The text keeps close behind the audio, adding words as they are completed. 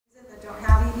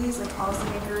EVs, like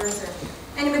policymakers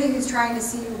or anybody who's trying to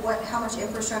see how much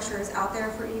infrastructure is out there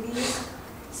for EVs.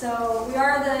 So we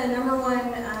are the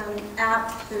 #1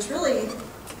 app. There's really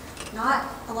not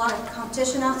a lot of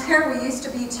competition out there. We used to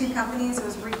be 2 companies. It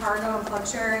was Recargo and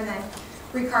PlugShare, and then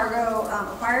Recargo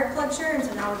acquired PlugShare, and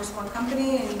so now we're just 1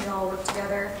 company, and we all work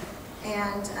together.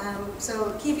 And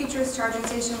so key features, charging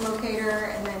station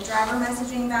locator, and then driver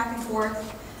messaging back and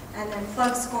forth, and then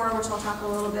PlugScore, which I'll talk a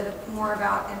little bit more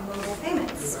about, and mobile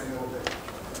payments.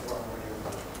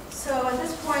 So at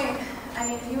this point, I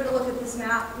mean, if you were to look at this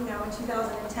map, you know, in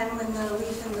 2010 when the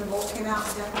Leaf and the Volt came out,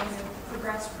 we definitely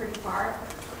progressed pretty far.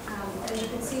 As you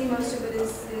can see, most of it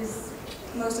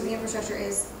most of the infrastructure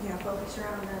is, you know, focused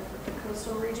around the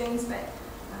coastal regions, but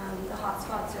the hot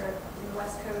spots are the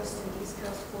West Coast and East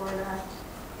Coast Florida,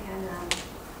 and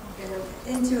we'll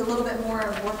get into a little bit more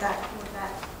of what that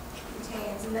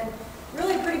contains. And then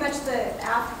really pretty much the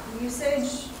app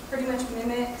usage pretty much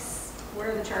mimics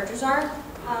where the chargers are.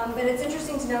 But it's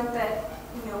interesting to note that,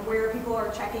 you know, where people are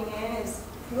checking in is,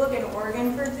 if you look in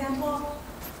Oregon, for example,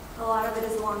 a lot of it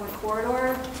is along the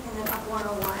corridor and then up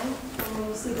 101. And when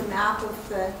you see the map of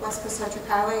the West Coast Electric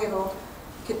Highway, you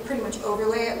could pretty much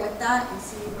overlay it with that and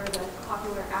see where the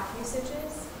popular app usage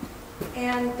is.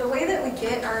 And the way that we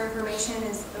get our information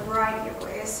is a variety of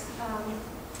ways.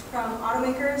 From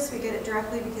automakers, we get it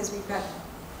directly because we've got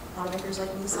automakers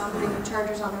like Nissan putting in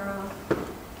chargers on their own.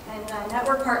 And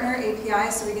network partner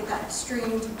API, so we get that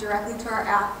streamed directly to our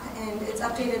app, and it's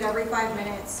updated every 5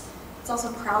 minutes. It's also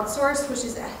crowdsourced, which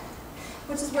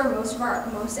is where most of our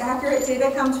most accurate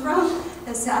data comes from.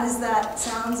 As sad as that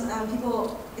sounds,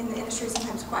 people in the industry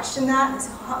sometimes question that and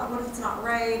say, oh, what if it's not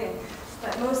right?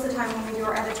 But most of the time when we do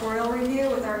our editorial review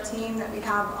with our team that we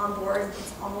have on board,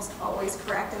 it's almost always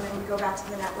correct, and then we go back to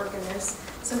the network and there's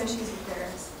some issues with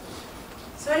theirs.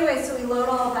 So anyway, so we load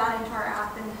all of that into our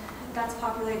app, and that's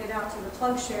populated out to the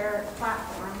PlugShare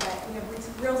platform. But we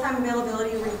have real-time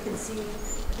availability where you can see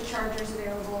the chargers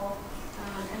available,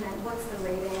 and then what's the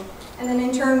rating. And then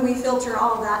in turn, we filter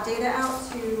all of that data out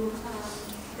to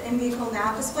the in-vehicle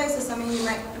nav display. So some of you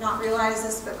might not realize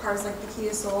this, but cars like the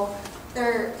Kia Soul,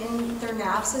 their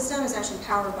nav system is actually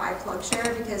powered by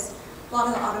PlugShare, because a lot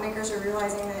of the automakers are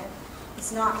realizing that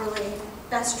it's not really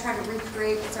best to try to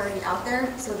recreate what's already out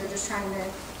there. So they're just trying to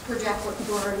project what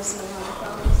people are already seeing on their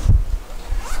phones.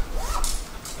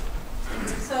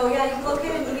 So yeah, you can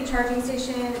locate an EV charging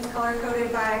station. It's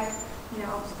color-coded by, you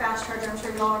know, fast charger. I'm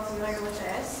sure you all are familiar with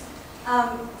this.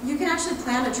 You can actually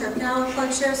plan a trip now with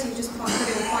PlugShare, so you just put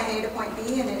in point A to point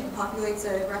B, and it populates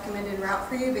a recommended route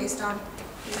for you based on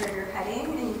where you're heading,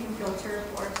 and you can filter,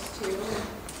 of course, too, and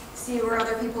see where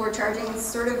other people are charging. It's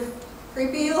sort of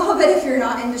creepy a little bit if you're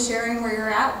not into sharing where you're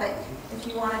at, but if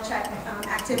you want to check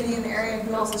activity in the area and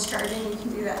who else is charging, you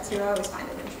can do that too. I always find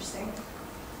it interesting.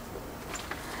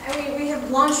 We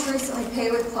have launched recently Pay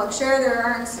with PlugShare. There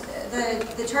aren't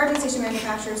the charging station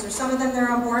manufacturers. There's some of them that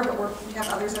are on board, but we have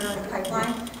others that are in the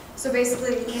pipeline. So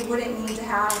basically, you wouldn't need to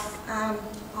have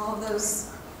all of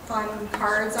those fun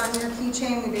cards on your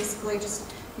keychain. We basically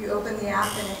you open the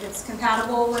app, and if it's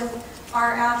compatible with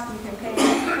our app, you can pay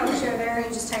PlugShare there. You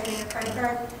just type in your credit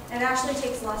card, and it actually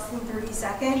takes less than 30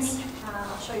 seconds.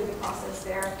 I'll show you the process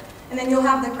there. And then you'll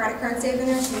have the credit card saved in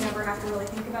there, so you never have to really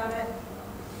think about it.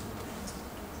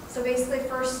 So basically,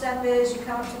 first step is you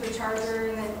come up to the charger,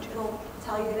 and then it'll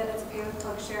tell you that it's Pay with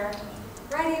PlugShare.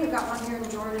 Ready? We've got one here in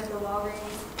Georgia at the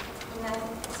Walgreens. And then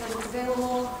it says it's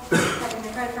available, type in the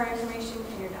credit card information,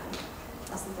 and you're done.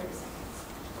 Less than 30 seconds.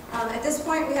 At this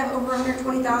point, we have over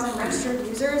 120,000 registered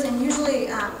users, and usually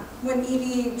when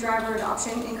EV driver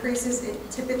adoption increases, it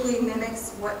typically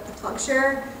mimics what the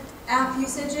PlugShare app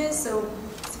usage is, so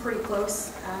it's pretty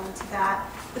close to that.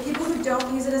 The people who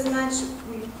don't use it as much,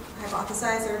 we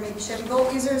hypothesize there are maybe Chevy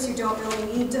Volt users who don't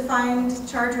really need to find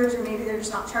chargers, or maybe they're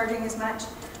just not charging as much.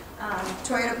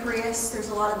 Toyota Prius, there's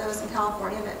a lot of those in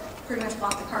California that pretty much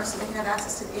bought the car so they can have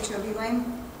access to the HOV lane.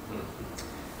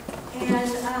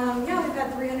 And yeah, we've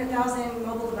got 300,000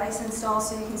 mobile device installs,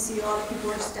 so you can see a lot of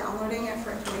people are just downloading it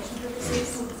for information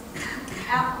purposes.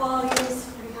 App quality is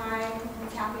pretty high. I'm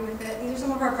happy with it. These are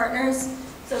some of our partners.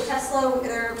 So Tesla,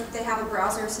 they have a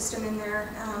browser system in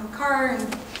their car, and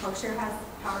PlugShare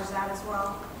powers that as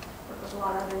well. Work with a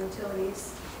lot of other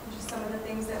utilities. Just some of the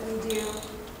things that we do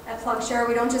at PlugShare.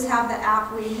 We don't just have the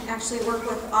app. We actually work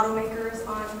with automakers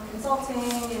on consulting,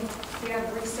 and we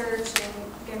have research and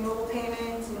again mobile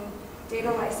payments and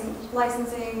data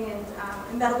licensing and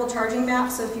embeddable charging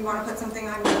maps. So if you want to put something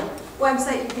on your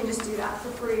website, you can just do that for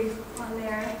free on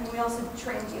there. And we also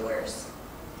train dealers.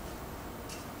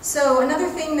 So another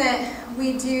thing that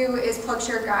we do is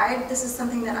PlugShare Guide. This is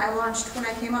something that I launched when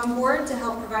I came on board to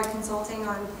help provide consulting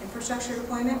on infrastructure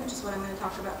deployment, which is what I'm going to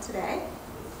talk about today.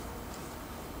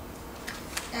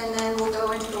 And then we'll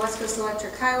go into the West Coast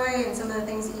Electric Highway and some of the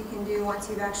things that you can do once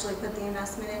you've actually put the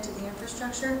investment into the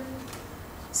infrastructure.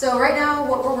 So right now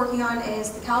what we're working on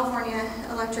is the California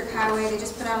Electric Highway. They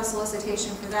just put out a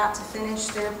solicitation for that to finish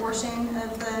their portion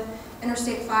of the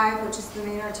Interstate 5, which is the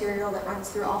main arterial that runs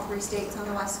through all 3 states on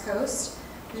the West Coast.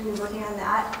 We've been working on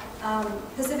that.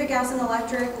 Pacific Gas and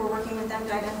Electric, we're working with them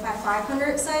to identify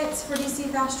 500 sites for DC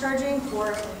fast charging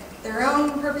for their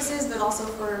own purposes, but also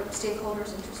for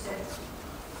stakeholders interested.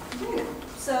 Okay.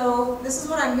 So this is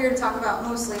what I'm here to talk about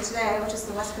mostly today, which is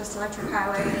the West Coast Electric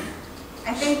Highway.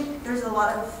 I think there's a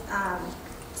lot of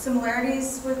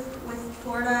similarities with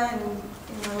Florida and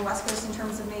the West Coast in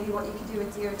terms of maybe what you could do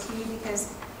with DOT,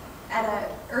 because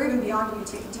or even beyond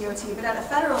DOT, but at a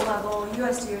federal level,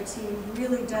 US DOT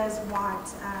really does want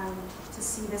to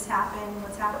see this happen,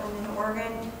 what's happened in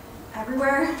Oregon,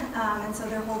 everywhere, and so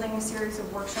they're holding a series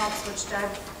of workshops, which Doug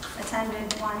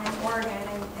attended one in Oregon,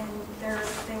 and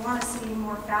they want to see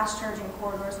more fast charging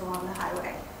corridors along the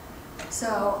highway.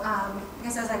 So I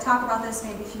guess as I talk about this,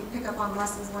 maybe if you pick up on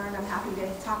lessons learned, I'm happy to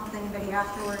talk with anybody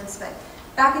afterwards. But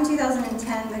back in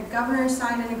 2010, the governor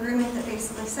signed an agreement that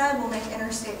basically said we'll make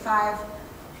Interstate 5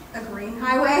 a green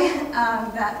highway.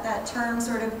 That term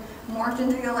sort of morphed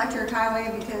into the electric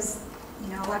highway because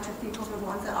electric vehicles were the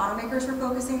ones that automakers were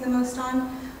focusing the most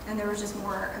on, and there was just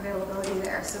more availability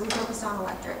there. So we focused on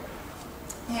electric.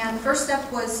 And the first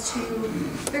step was to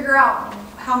figure out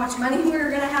how much money we were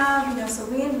going to have. So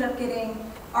we ended up getting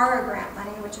ARA grant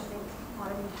money, which I think a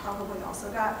lot of you probably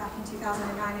also got back in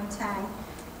 2009 and 10.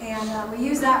 And we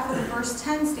used that for the first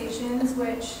 10 stations,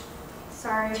 which,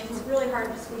 sorry, it's really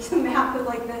hard to squeeze a map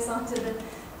like this onto the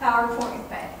PowerPoint,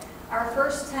 but our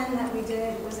first 10 that we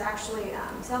did was actually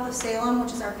south of Salem,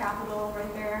 which is our capital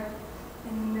right there,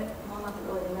 well, not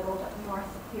really the middle, but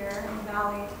north here in the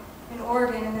valley, in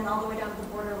Oregon, and then all the way down to the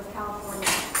border with California.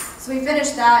 So we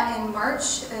finished that in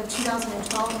March of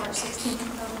 2012, March 16,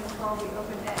 2012, we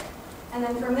opened it. And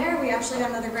then from there, we actually got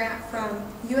another grant from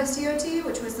US DOT,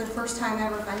 which was the first time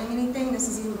ever funding anything. This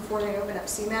is even before they opened up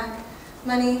CMAQ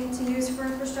money to use for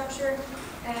infrastructure.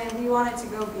 And we wanted to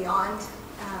go beyond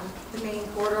the main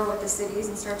corridor with the cities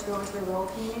and start to go into the rural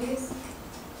communities.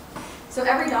 So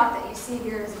every dot that you see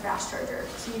here is a fast charger.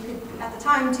 So you could, at the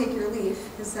time, take your leave,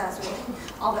 because that's really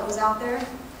all that was out there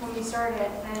when we started.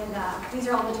 And these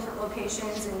are all the different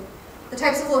locations and the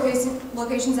types of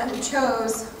locations that we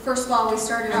chose. First of all, we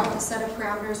started out with a set of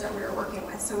parameters that we were working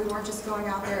with. So we weren't just going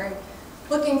out there and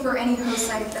looking for any host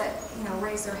site that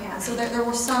raised their hand. So there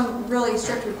were some really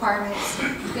strict requirements.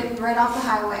 Getting right off the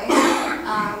highway,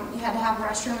 you had to have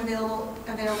restroom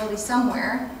availability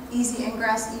somewhere, easy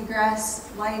ingress, egress,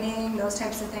 lighting, those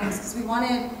types of things. Because we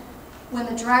wanted, when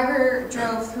the driver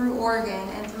drove through Oregon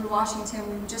and through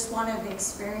Washington, we just wanted the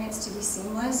experience to be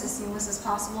seamless as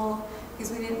possible,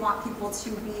 because we didn't want people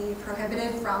to be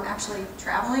prohibited from actually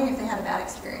traveling if they had a bad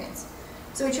experience.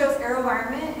 So we chose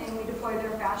AeroVironment, and we deployed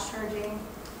their fast charging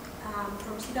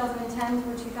from 2010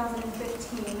 through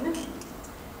 2015.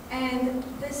 And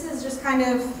this is just kind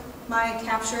of my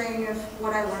capturing of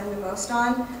what I learned the most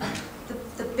on.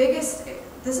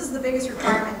 This is the biggest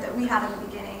requirement that we had in the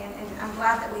beginning, and I'm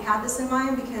glad that we had this in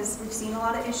mind, because we've seen a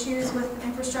lot of issues with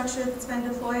infrastructure that's been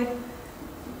deployed.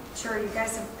 Sure, you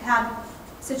guys have had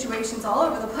situations all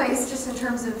over the place just in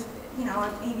terms of an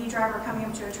EV driver coming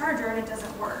up to a charger and it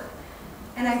doesn't work.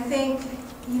 And I think,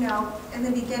 in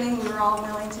the beginning we were all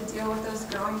willing to deal with those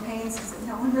growing pains, because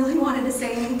no one really wanted to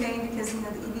say anything, because the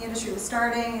EV industry was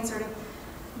starting and sort of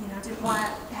didn't want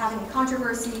to have any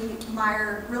controversy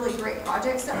mire really great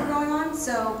projects that were going on.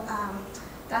 So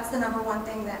that's the #1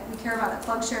 thing that we care about at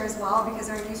PlugShare as well, because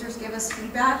our users give us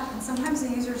feedback, and sometimes the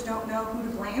users don't know who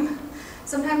to blame.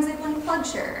 Sometimes they blame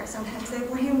PlugShare, sometimes they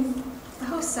blame the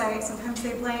host site, sometimes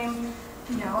they blame,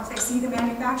 if they see the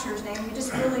manufacturer's name. We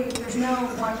just really, there's no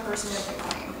one person that they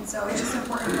blame. And so it's just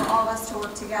important for all of us to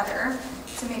work together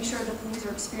to make sure that the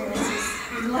user experience is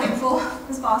as delightful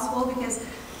as possible, because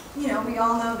we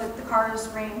all know that the car's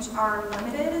range are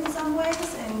limited in some ways.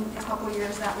 In a couple of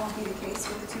years, that won't be the case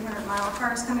with the 200-mile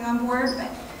cars coming on board.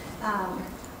 But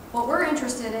what we're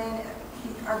interested in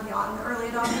are beyond the early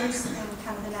adopters and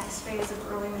kind of the next phase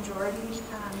of early majority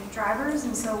drivers.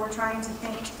 And so we're trying to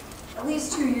think at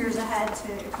least 2 years ahead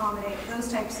to accommodate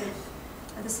those types of,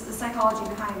 the psychology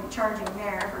behind charging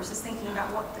there, versus thinking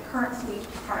about what the current fleet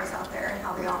of cars out there and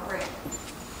how they operate.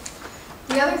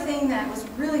 The other thing that was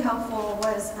really helpful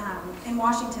was, in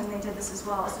Washington they did this as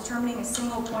well, is determining a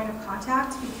single point of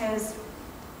contact, because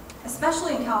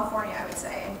especially in California, I would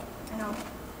say. And I know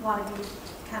a lot of you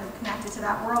kind of connected to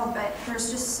that world, but there's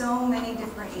just so many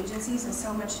different agencies and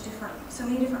so many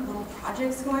different little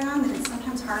projects going on that it's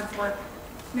sometimes hard for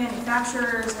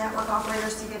manufacturers, network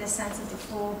operators to get a sense of the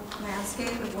full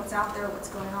landscape of what's out there, what's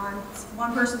going on.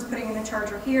 One person's putting in a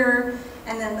charger here,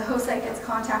 and then the host site gets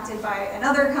contacted by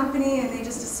another company, and they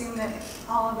just assume that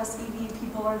all of us EV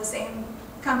people are the same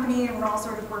company, and we're all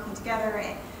sort of working together.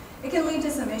 And it can lead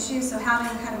to some issues, so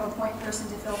having kind of a point person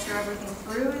to filter everything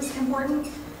through is important.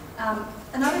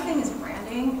 Another thing is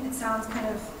branding. It sounds kind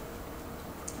of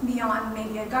beyond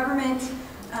maybe a government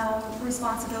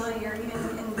responsibility, or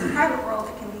even in the private world,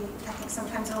 it can be, I think,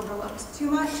 sometimes overlooked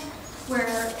too much, where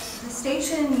the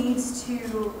station needs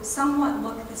to somewhat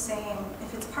look the same.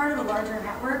 If it's part of a larger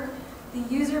network, the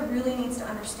user really needs to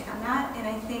understand that, and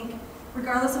I think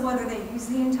regardless of whether they use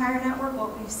the entire network,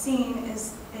 what we've seen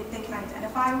is they can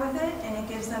identify with it, and it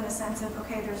gives them a sense of,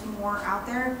 okay, there's more out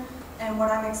there, and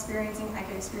what I'm experiencing, I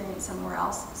could experience somewhere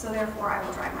else, so therefore I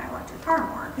will drive my electric car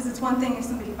more. Because it's one thing if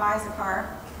somebody buys a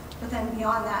car, but then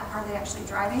beyond that, are they actually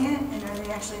driving it, and are they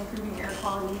actually improving air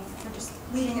quality? If they're just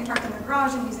leaving it parked in their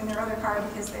garage and using their other car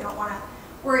because they don't want to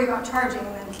worry about charging,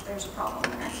 then there's a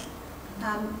problem there.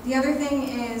 The other thing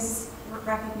is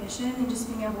recognition and just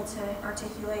being able to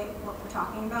articulate what we're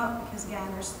talking about, because again,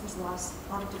 there's a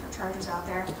lot of different chargers out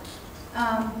there.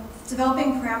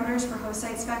 Developing parameters for host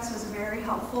site specs was very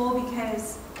helpful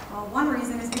because, well, one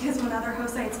reason is because when other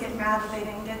host sites get mad that they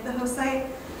didn't get the host site,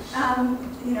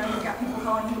 you know, you've got people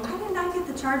calling you, why didn't I get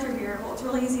the charger here? Well, it's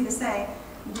really easy to say,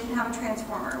 you didn't have a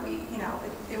transformer.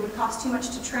 It would cost too much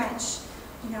to trench.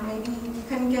 You know, maybe you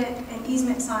couldn't get an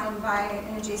easement signed by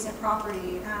an adjacent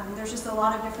property. There's just a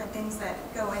lot of different things that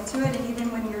go into it, and even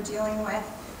when you're dealing with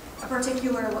a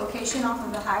particular location off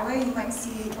of the highway, you might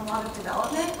see a lot of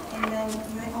development, and then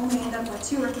you might only end up with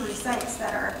 2 or 3 sites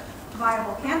that are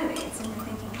viable candidates, and you're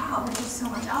thinking, wow, there's just so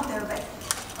much out there, but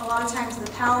a lot of times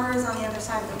the power is on the other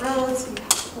side of the road, so you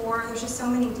have 4. There's just so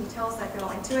many details that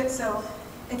go into it, so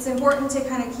it's important to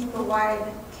kind of keep a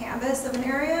wide canvas of an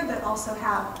area, but also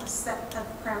have a set of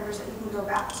parameters that you can go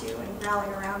back to and rally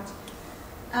around.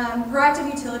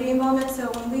 Proactive utility involvement. So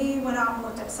when we went out and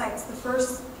looked at sites, the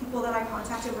first people that I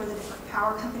contacted were the different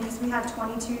power companies. We had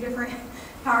 22 different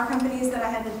power companies that I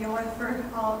had to deal with for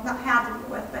all, not had to deal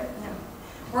with, but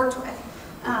worked with.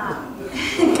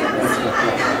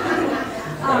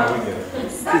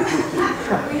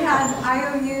 We had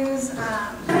IOUs,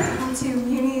 to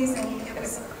munis, and it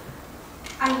was,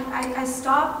 I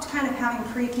stopped kind of having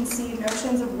preconceived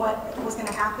notions of what was going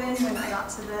to happen when I got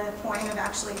to the point of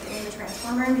actually getting the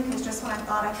transformer in, because just when I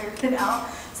thought I figured it out,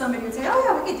 somebody would say, oh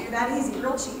yeah, we could do that easy,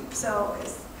 real cheap. So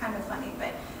it's kind of funny,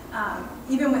 but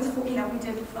even with, we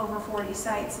did over 40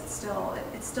 sites, it's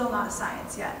still not a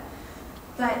science yet.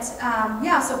 But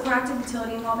yeah, so proactive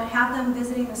utility involvement, have them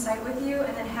visiting the site with you,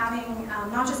 and then having,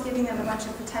 not just giving them a bunch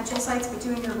of potential sites, but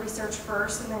doing your research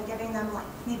first, and then giving them like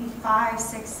maybe 5,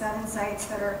 6, 7 sites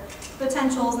that are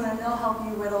potentials, and then they'll help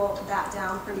you whittle that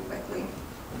down pretty quickly.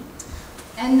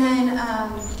 And then,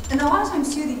 and a lot of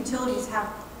times too, the utilities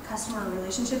have customer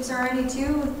relationships already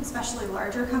too, especially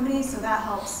larger companies, so that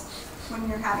helps when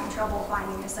you're having trouble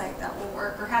finding a site that will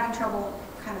work, or having trouble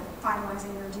kind of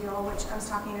finalizing your deal, which I was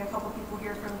talking to a couple people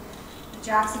here from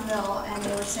Jacksonville, and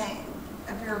they were saying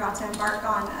we're about to embark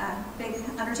on a big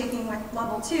undertaking with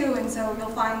level 2, and so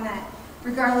you'll find that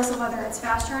regardless of whether it's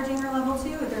fast charging or level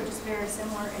 2, they're just very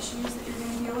similar issues that you're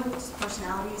going to deal with, just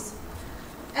personalities.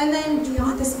 And then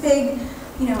beyond this big,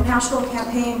 national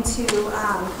campaign to,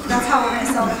 that's how we're going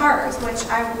to sell cars, which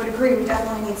I would agree, we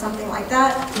definitely need something like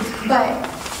that. But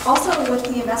also with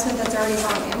the investment that's already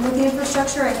going in with the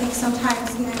infrastructure, I think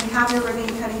sometimes, you have your ribbon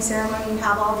cutting ceremony, you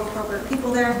have all the appropriate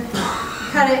people there, you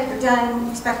cut it, you're done,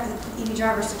 you expect the EV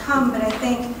drivers to come, but I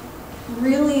think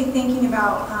really thinking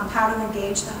about how to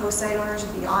engage the host site owners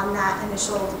beyond that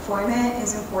initial deployment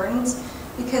is important,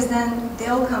 because then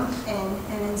they'll come in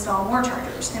and install more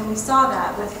chargers. And we saw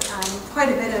that with quite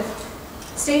a bit of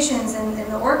stations in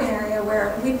the Oregon area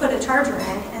where we put a charger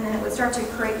in, and then it would start to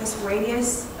create this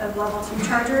radius of level 2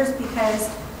 chargers because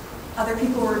other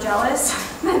people were jealous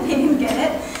that they didn't get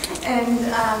it. And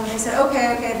they said,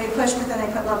 okay, they pushed, but then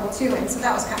they put level 2 in, so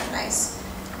that was kind of nice.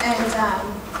 And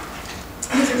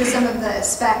these are just some of the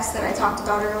specs that I talked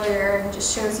about earlier, and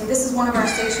just shows you, this is one of our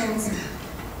stations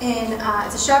in,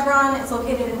 it's a Chevron. It's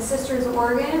located in Sisters,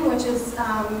 Oregon, which is,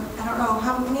 I don't know,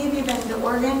 how many of you have been to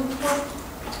Oregon before?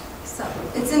 So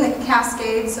it's in the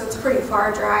Cascades, so it's a pretty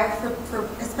far drive, for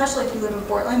especially if you live in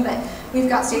Portland, but we've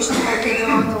got stations located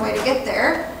along the way to get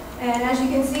there. And as you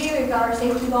can see, we've got our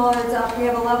safety bollards up. We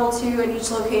have a level 2 at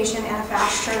each location and a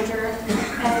fast charger.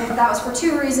 And that was for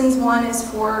 2 reasons. One is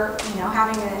for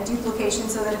having a duplication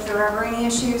so that if there are ever any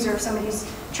issues or if somebody's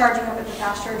charging up at the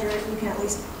fast charger, you can at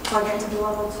least plug into the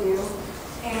level 2.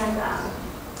 And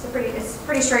it's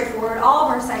pretty straightforward. All of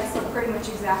our sites look pretty much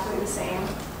exactly the same.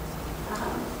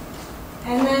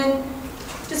 And then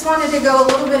just wanted to go a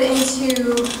little bit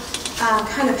into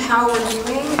kind of how we're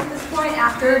doing at this point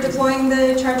after deploying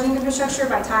the charging infrastructure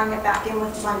by tying it back in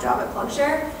with my job at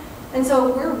PlugShare. And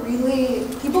so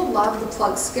people love the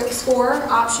PlugScore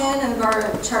option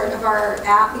of our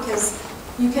app because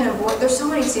you can avoid, there's so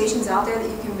many stations out there that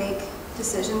you can make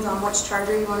decisions on which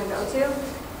charger you want to go to.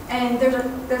 And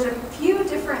there's a few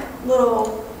different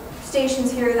little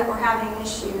stations here that were having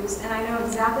issues, and I know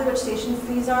exactly which stations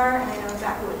these are, and I know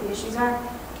exactly what the issues are.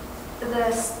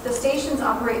 The stations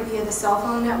operate via the cell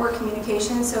phone network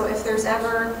communication, so if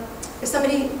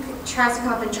somebody tries to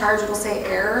come up and charge, it'll say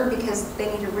error because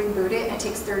they need to reboot it, and it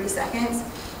takes 30 seconds.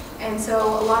 And so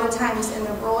a lot of times in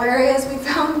the rural areas we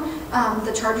found,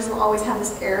 the chargers will always have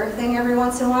this error thing every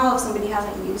once in a while if somebody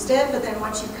hasn't used it, but then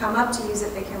once you come up to use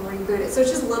it, they can reboot it. So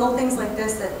it's just little things like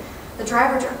this that the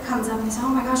driver comes up and says, oh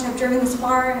my gosh, I've driven this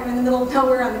far, I'm in the middle of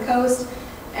nowhere on the coast,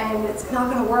 and it's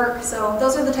not going to work. So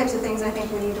those are the types of things I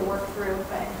think we need to work through.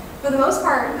 But for the most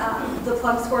part, the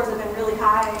plug scores have been really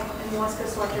high in the West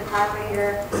Coast Electric Highway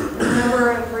here. The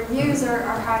number of reviews are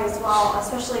high as well,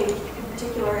 especially in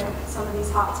particular in some of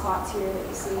these hot spots here that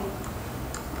you see.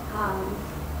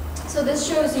 So this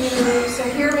shows you, so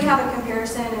here we have a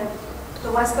comparison of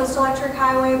the West Coast Electric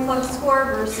Highway plug score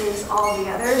versus all the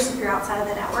others if you're outside of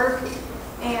the network.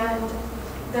 And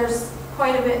there's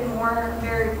quite a bit more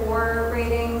very poor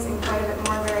ratings and quite a bit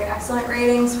more very excellent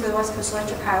ratings for the West Coast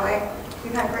Electric Highway.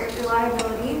 We've had great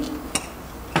reliability.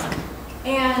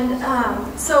 And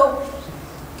so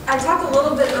I talked a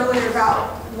little bit earlier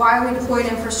about why we deployed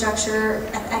infrastructure.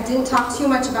 I didn't talk too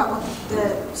much about what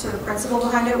the sort of principle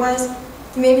behind it was.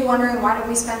 You may be wondering, why did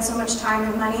we spend so much time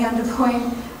and money on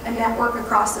deploying a network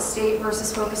across the state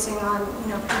versus focusing on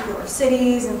particular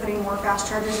cities and putting more fast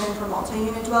chargers in for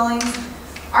multi-unit dwellings?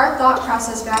 Our thought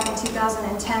process back in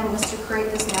 2010 was to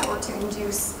create this network to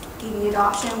induce EV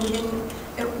adoption.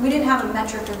 We didn't have a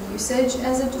metric of usage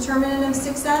as a determinant of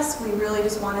success. We really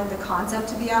just wanted the concept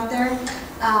to be out there.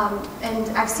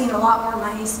 And I've seen a lot more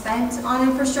money spent on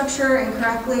infrastructure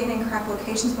incorrectly in incorrect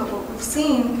locations, but what we've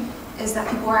seen is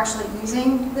that people are actually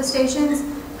using the stations.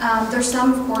 There's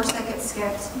some, of course, that get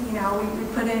skipped. We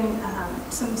put in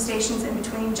some stations in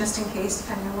between just in case,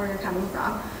 depending on where you're coming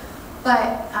from.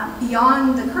 But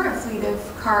beyond the current fleet of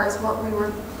cars, what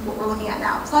we're looking at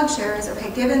now, PlugShare, is okay.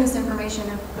 Given this information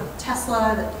of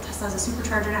Tesla, that Tesla has a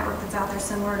supercharger network that's out there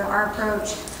similar to our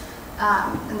approach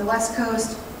in the West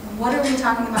Coast. What are we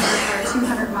talking about here for a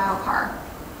 200-mile car?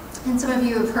 And some of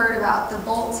you have heard about the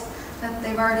Bolt that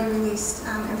they've already released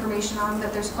information on,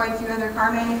 but there's quite a few other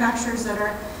car manufacturers that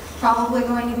are probably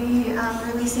going to be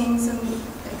releasing some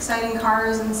exciting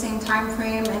cars in the same time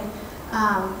frame. And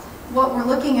what we're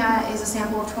looking at is a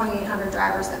sample of 2,800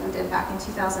 drivers that we did back in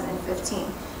 2015.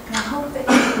 And I hope that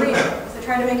you can read it, because I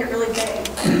try to make it really big.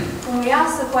 When we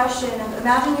asked the question,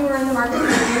 imagine you were in the market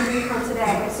for a new vehicle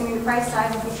today, assuming the price,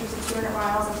 size, and features of 200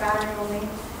 miles and battery only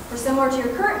were similar to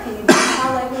your current PEV,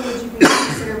 how likely would you be to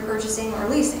consider purchasing or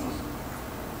leasing?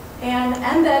 And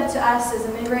MBEV to us is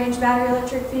a mid-range battery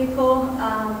electric vehicle,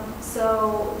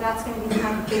 so that's going to be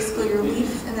kind of basically your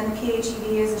Leaf, and then a PHEV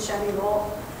is a Chevy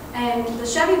Volt. And the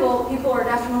Chevy Volt, people are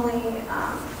definitely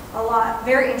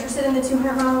very interested in the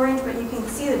 200-mile range, but you can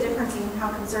see the difference in how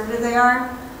conservative they are.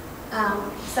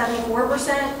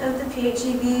 74% of the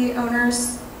PHEV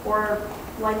owners or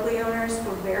likely owners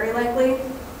were very likely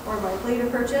or likely to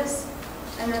purchase.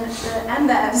 And then the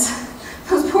MBEVs,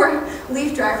 those poor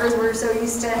Leaf drivers were so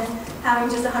used to having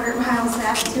just 100 miles to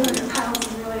have 200 miles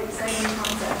is a really exciting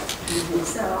concept.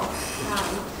 So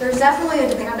there's definitely a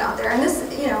demand out there. And this,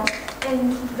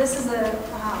 and this is a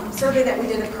survey that we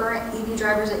did of current EV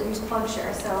drivers that use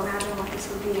PlugShare. So imagine what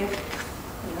this would be if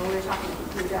we were talking to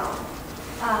people who don't.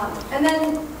 And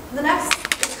then the next,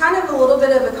 it's kind of a little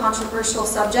bit of a controversial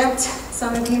subject.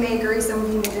 Some of you may agree, some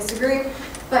of you may disagree.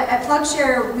 But at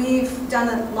PlugShare, we've done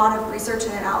a lot of research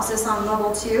and analysis on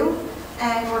level 2,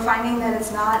 and we're finding that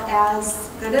it's not as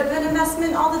good of an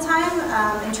investment all the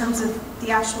time in terms of the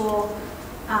actual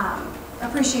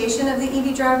appreciation of the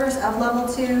EV drivers of level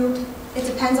 2. It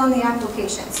depends on the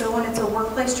application. So when it's a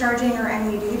workplace charging or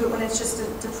MED, but when it's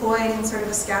just deployed in sort of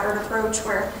a scattered approach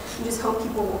where you just hope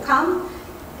people will come,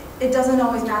 it doesn't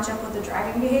always match up with the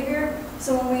driving behavior.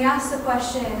 So when we ask the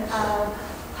question of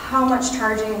how much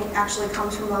charging actually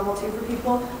comes from level 2 for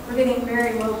people. We're getting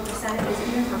very low percentages,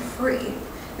 even for free.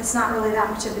 It's not really that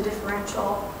much of a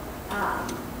differential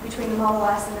between the Model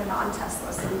S and the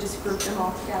non-Tesla, so we just grouped them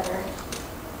all together.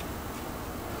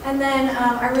 And then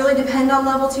I really depend on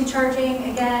level 2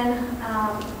 charging. Again,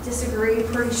 disagree,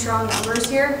 pretty strong numbers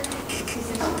here.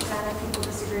 66% of people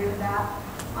disagree with that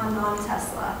on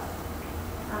non-Tesla.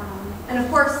 And of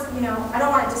course, you know, I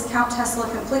don't want to discount Tesla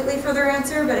completely for their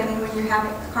answer, but I mean, when you're having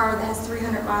a car that has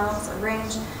 300 miles of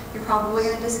range, you're probably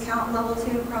going to discount level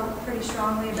 2 probably pretty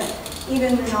strongly, but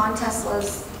even the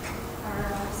non-Teslas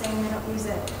are saying they don't use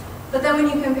it. But then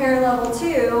when you compare level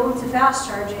 2 to fast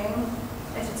charging,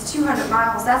 if it's 200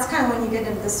 miles, that's kind of when you get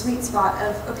into the sweet spot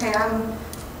of, okay, I'm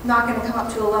not going to come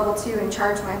up to a level 2 and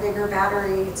charge my bigger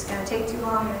battery. It's going to take too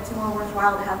long, and it's more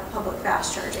worthwhile to have public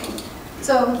fast charging.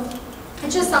 So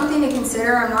it's just something to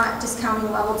consider. I'm not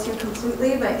discounting level 2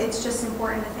 completely, but it's just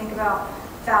important to think about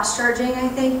fast charging, I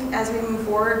think, as we move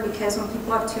forward, because when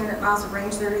people have 200 miles of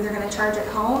range, they're either going to charge at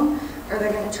home or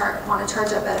they're going to want to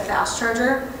charge up at a fast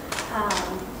charger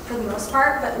for the most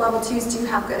part. But level 2s do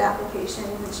have good applications.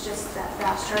 It's just that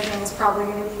fast charging is probably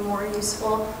going to be more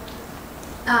useful.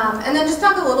 And then just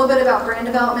talk a little bit about brand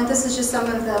development. This is just some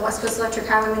of the West Coast Electric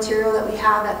Highway material that we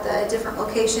have at the different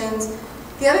locations.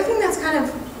 The other thing that's kind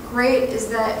of great is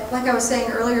that, like I was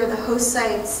saying earlier, the host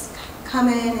sites come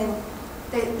in and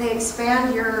they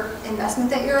expand your investment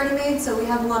that you already made. So we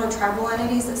have a lot of tribal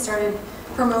entities that started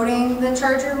promoting the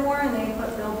charger more, and they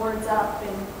put billboards up,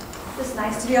 and it's just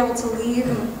nice to be able to leave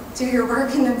and do your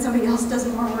work, and then somebody else does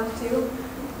more work too.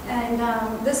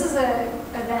 And this is an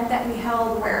event that we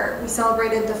held where we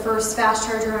celebrated the first fast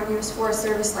charger on U.S. Forest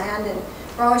Service land, and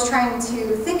we're always trying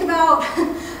to think about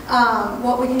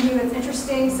what we can do that's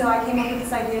interesting. So I came up with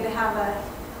this idea to have a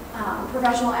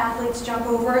professional athletes jump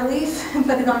over a leaf and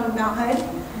put it on Mount Hood.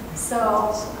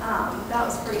 So that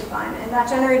was pretty fun, and that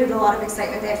generated a lot of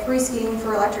excitement. They had free skiing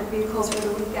for electric vehicles for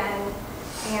the weekend,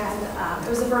 and it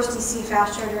was the first DC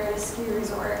fast charger at a ski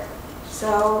resort.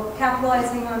 So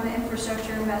capitalizing on the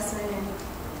infrastructure investment and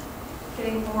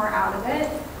getting more out of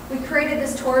it. We created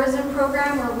this tourism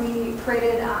program where we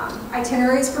created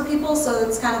itineraries for people, so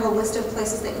it's kind of a list of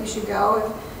places that you should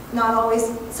go. Not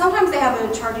always, sometimes they have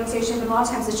a charging station, but a lot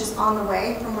of times it's just on the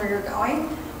way from where you're going.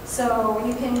 So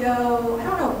you can go, I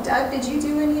don't know, Doug, did you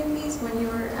do any of these when you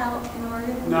were out in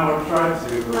Oregon? No, I tried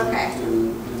to. Okay.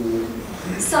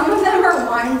 Some of them are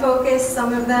wine focused,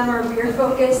 some of them are beer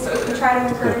focused. We try to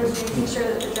encourage making sure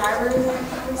that the driver is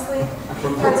obviously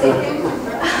partaking.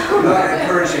 You're not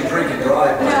encouraging drink and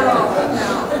drive. No,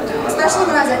 especially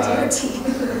when I was at DOT.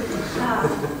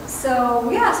 So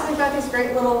yeah, so we've got these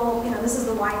great little, this is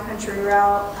the wine country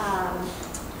route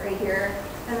right here.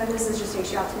 And then this is just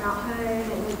takes you out to Mount Hood,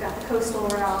 and we've got the coastal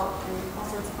route and all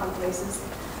sorts of fun places.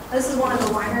 This is one of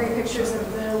the winery pictures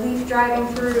of the leaf driving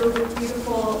through the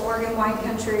beautiful Oregon wine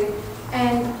country.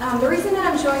 And the reason that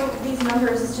I'm showing these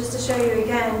numbers is just to show you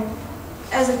again,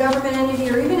 as a government entity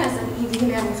or even as an EV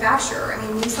manufacturer, I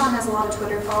mean, Nissan has a lot of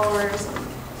Twitter followers and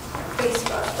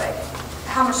Facebook, but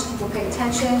how much do people pay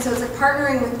attention? So it's like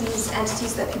partnering with these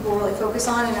entities that people really focus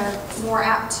on and are more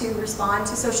apt to respond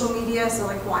to social media, so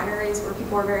like wineries where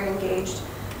people are very engaged.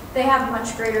 They have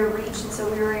much greater reach, and so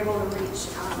we were able to reach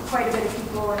quite a bit of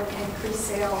people and increase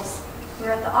sales. We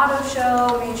were at the auto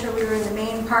show, made sure we were in the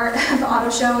main part of the auto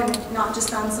show and not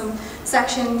just on some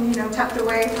section, tucked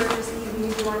away for just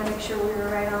EVs. We wanted to make sure we were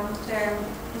right on there and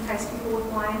entice people with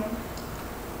wine.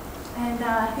 And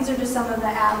these are just some of the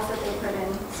ads that they put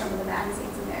in some of the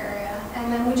magazines in the area.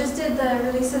 And then we just did the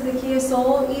release of the Kia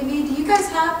Soul EV. Do you guys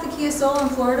have the Kia Soul in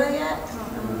Florida yet? I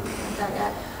don't know about that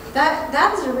yet.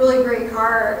 That is a really great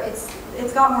car. It's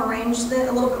got more range,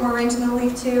 a little bit more range than the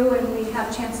Leaf 2, and we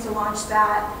have a chance to launch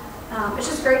that. It's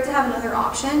just great to have another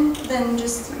option than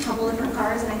just a couple different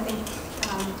cars, and I think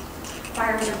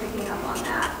buyers are picking up on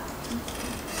that.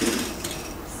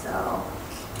 So,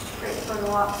 great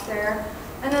photo ops there.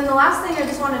 And then the last thing I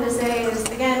just wanted to say is,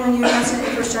 again, when you invest in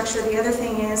infrastructure, the other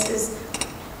thing is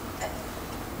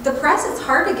the press, it's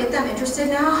hard to get them interested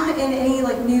now in any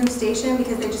new station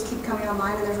because they just keep coming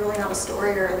online and there's really not a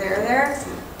story or there.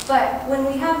 But when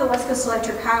we have the West Coast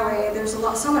Electric Highway, there's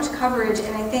so much coverage,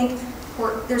 and I think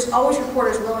there's always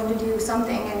reporters willing to do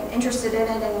something and interested in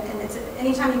it, and it's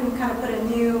anytime you can kind of put a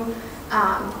new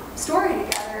story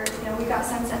together. We got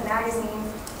Sunset Magazine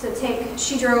to take,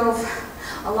 she drove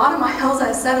a lot of miles,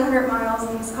 700 miles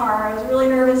in this car. I was really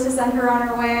nervous to send her on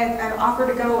her way. I offered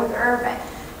to go with her, but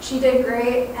she did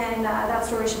great, and that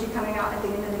story should be coming out at the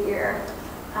end of the year.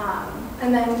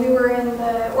 And then we were in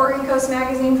the Oregon Coast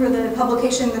magazine for the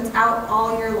publication that's out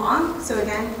all year long. So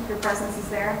again, your presence is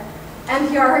there.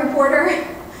 NPR reporter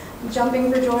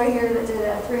jumping for joy here that did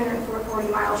a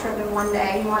 340-mile trip in one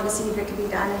day. He wanted to see if it could be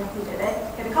done, and he did it.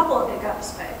 He had a couple of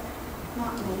hiccups, but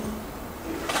not many.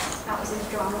 That was his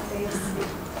drama face.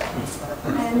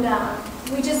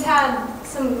 And we just had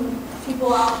some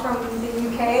people out from the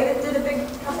UK that did a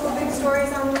couple of big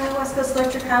stories on the West Coast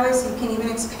Electric Highway, so you can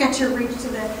even expand your reach to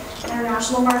the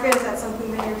international market. Is that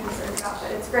something that you're concerned about?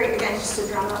 But it's great, again, just to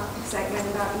drum up excitement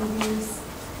about EVs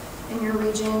in your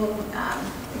region, and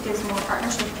it gives more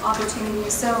partnership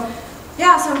opportunities. So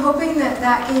yeah, so I'm hoping that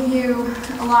that gave you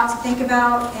a lot to think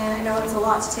about, and I know it's a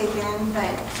lot to take in,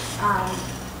 but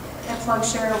at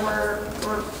PlugShare,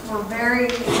 we're very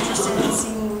interested in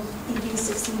seeing EVs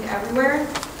succeed everywhere.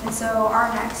 And so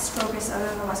our next focus other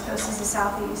than the West Coast is the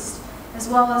Southeast, as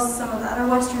well as some of the other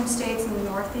Western states and the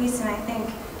Northeast. And I think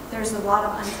there's a lot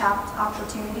of untapped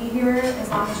opportunity here as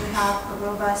long as you have a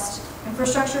robust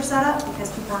infrastructure set up,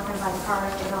 because people aren't going to buy the car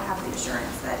if they don't have the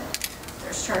assurance that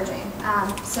there's charging.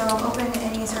 So I'm open to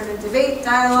any sort of debate,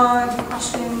 dialogue,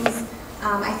 questions.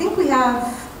 I think we have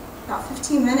about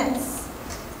 15 minutes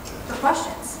for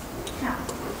questions. Yeah.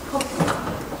 Cool.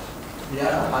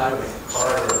 Yeah, highway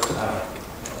car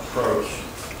approach.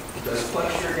 Does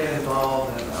PlugShare get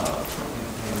involved in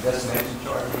destination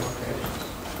charging locations?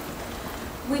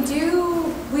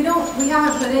 We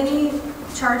haven't put any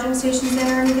charging stations in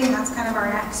or anything. That's kind of our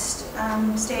next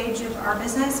stage of our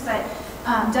business, but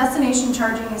destination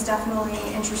charging is definitely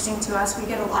interesting to us. We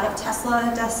get a lot of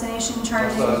Tesla destination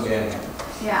charging. That's what I was getting at.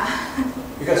 Yeah.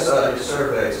 Because your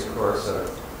surveys, of course,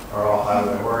 are all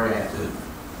highway oriented.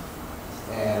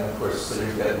 And of course, so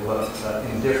you get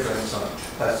indifference on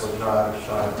Tesla drivers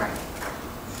trying. Right.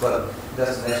 But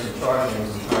destination charging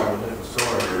is an entirely different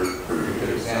story. A good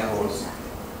example is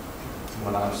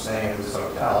when I'm staying at this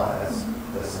hotel, it has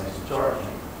destination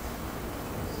charging.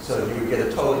 So you get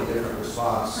a totally different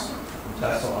response from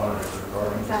Tesla owners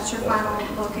regarding That's your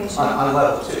final location. on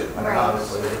level 2. I mean, Right.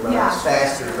 obviously, it's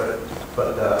faster,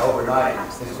 but overnight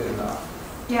is good enough.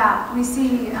 Yeah, we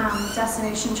see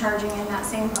destination charging in that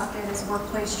same bucket as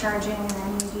workplace charging and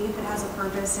MUD if it has a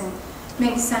purpose and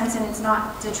makes sense, and it's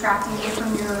not detracting you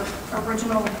from your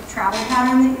original travel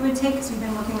pattern that you would take, because we've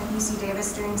been working with UC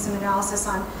Davis doing some analysis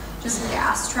on just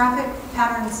gas traffic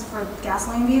patterns for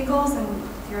gasoline vehicles, and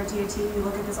if you're a DOT, you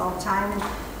look at this all the time. And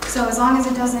so as long as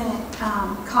it doesn't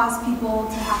cause people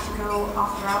to have to go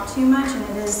off the route too much,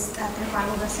 and it is at their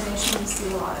final destination, we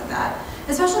see a lot of that.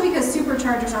 Especially because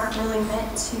superchargers aren't really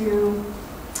meant to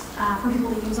for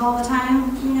people to use all the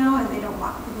time, you know, and they don't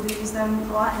want people to use them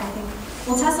a lot. And I think,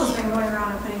 well, Tesla's been going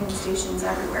around and putting in stations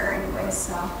everywhere anyway,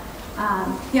 so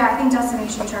yeah, I think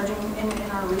destination charging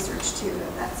in our research too,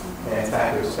 that's something. Yeah, in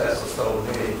fact, it was Tesla told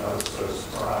me, I was so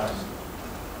surprised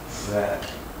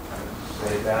that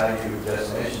they value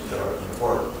destination charging,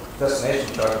 or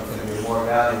destination charging can be more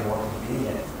valuable, more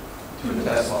convenient to a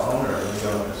Tesla owner than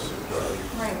going to a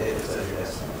supercharger. Right. It's at your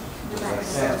destination. Which Right. makes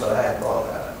sense, but I hadn't thought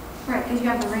about it. Right, because you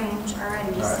have the range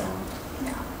already, Right. so,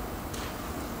 yeah.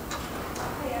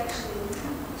 Hi, actually.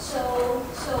 So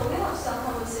we have some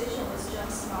conversation with John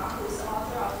Smart, who is the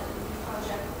author of the new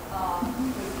project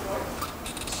report.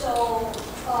 So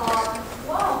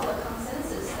one of the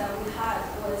consensus that we had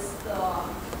was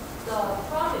the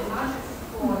profit margin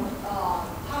for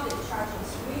public charging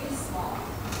is really small.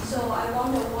 So I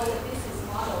wonder what the business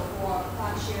model for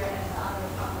PlugShare and other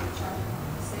public charging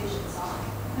stations are.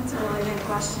 That's a really good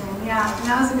question. Yeah, and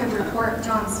that was a good report.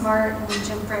 John Smart and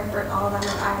Jim Frankfurt, all of them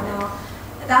at INO.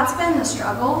 That's been the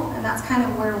struggle, and that's kind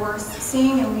of where we're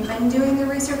seeing, and we've been doing the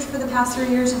research for the past 3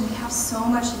 years, and we have so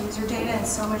much user data and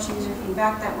so much user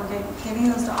feedback that we're giving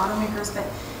those to automakers, but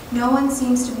no one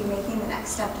seems to be making the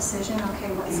next step decision,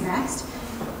 okay, what's next?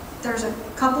 There's a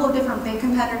couple of different big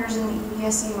competitors in the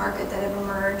EVSE market that have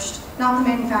emerged, not the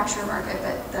manufacturer market,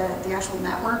 but the actual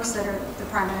networks that are the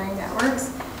primary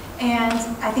networks. And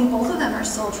I think both of them are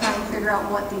still trying to figure out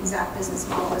what the exact business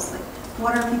model is. Like,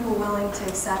 what are people willing to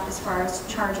accept as far as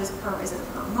charges per, is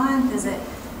it per month? Is it,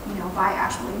 you know, by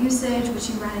actual usage, which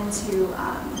you run into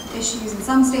issues in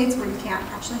some states where you can't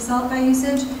actually sell it by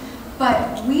usage.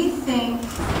 But we think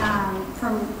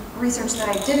from research that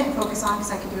I didn't focus on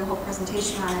because I could do a whole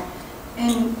presentation on it,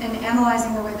 and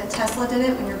analyzing the way that Tesla did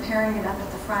it when you're pairing it up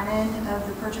at the front end of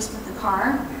the purchase with the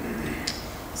car.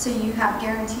 So you have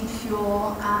guaranteed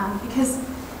fuel, because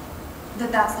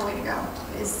that's the way to go,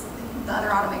 is the other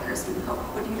automakers we hope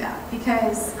would do that.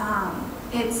 Because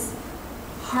it's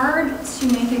hard to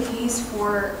make a case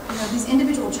for, you know, these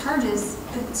individual charges.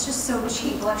 It's just so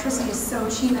cheap. Electricity is so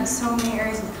cheap in so many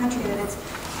areas of the country that it's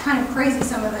kind of crazy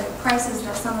some of the prices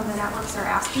that some of the networks are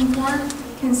asking for.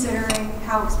 considering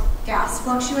how gas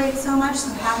fluctuates so much,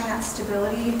 so having that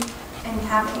stability and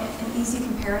having an easy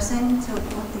comparison to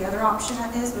what the other option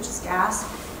is, which is gas,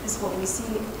 is what we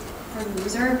see for the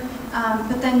user.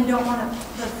 But then you don't want to,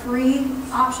 the free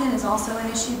option is also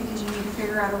an issue because you need to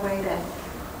figure out a way to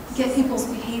get people's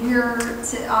behavior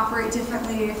to operate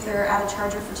differently if they're at a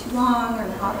charger for too long, or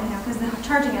because the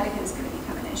charging etiquette is going to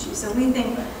become an issue. So we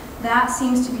think that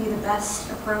seems to be the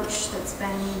best approach that's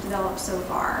been developed so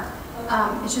far.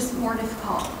 It's just more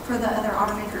difficult for the other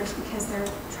automakers because they're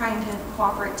trying to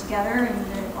cooperate together and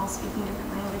they're all speaking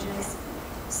different languages.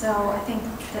 So I think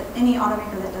that any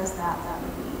automaker that does that, that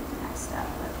would be the next step.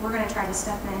 But we're going to try to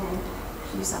step in and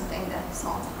do something to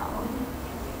solve the problem.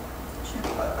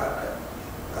 Sure.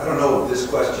 I don't know if this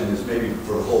question is maybe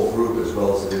for the whole group as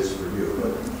well as it is for you,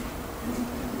 but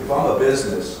if I'm a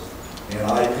business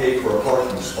and I pay for a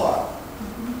parking spot,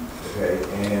 okay,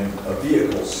 and a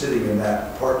vehicle sitting in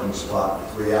that parking spot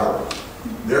for 3 hours,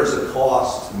 there's a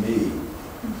cost to me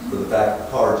for the fact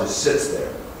the car just sits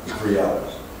there for 3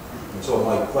 hours. And so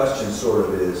my question sort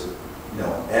of is,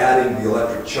 adding the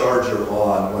electric charger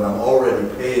on when I'm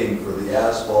already paying for the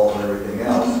asphalt and everything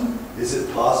else, is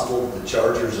it possible that the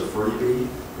charger's a freebie?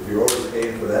 If you're already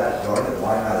paying for that, darn it,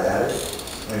 why not add it?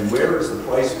 And where is the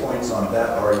price points on that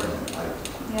argument?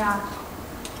 Yeah.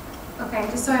 Okay,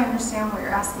 just so I understand what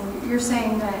you're asking, you're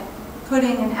saying that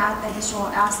putting an additional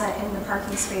asset in the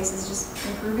parking space is just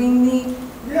improving the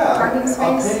parking space?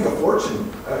 I'm paying a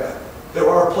fortune. There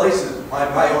are places,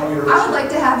 my own university. I would like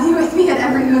to have you with me at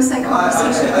every OSI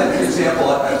conversation. For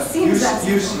example, it seems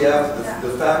UCF,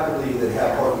 the faculty that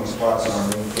have parking spots on our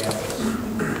main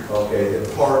campus, okay,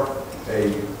 that park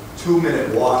a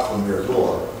 2-minute walk from their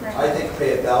door, right. I think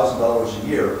pay $1,000 a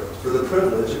year for the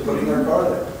privilege of putting their car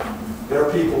there. There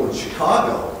are people in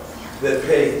Chicago that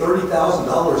pay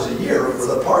 $30,000 a year for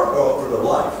the for their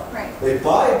life. Right. They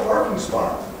buy a parking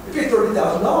spot. They pay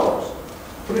 $30,000.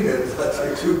 Putting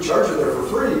a tube charger there for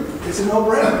free, it's a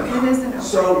no-brainer. It is a no-brainer.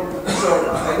 So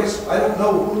I guess I don't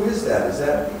know who is that. Is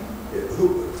that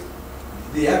who?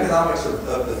 The economics of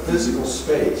the physical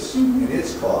space and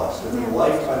its cost, and the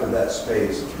lifetime of that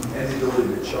space, and the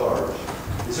ability to charge.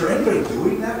 Is there anybody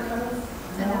doing that kind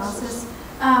of analysis?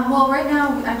 Well, right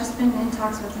now, I've just been in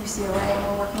talks with UCLA, and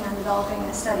we're working on developing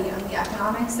a study on the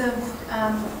economics of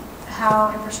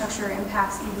how infrastructure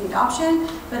impacts EV adoption.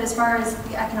 But as far as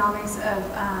the economics of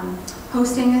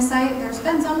hosting a site, there's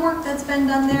been some work that's been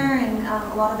done there, and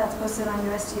a lot of that's posted on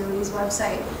USDOE's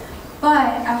website. But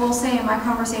I will say in my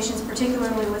conversations,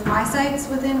 particularly with my sites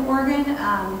within Oregon,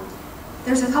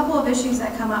 there's a couple of issues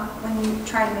that come up when you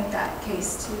try to make that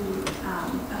case to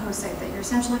a host site, that you're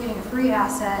essentially getting a free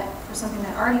asset for something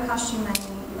that already cost you money,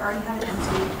 you already have it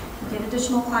empty, you get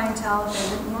additional clientele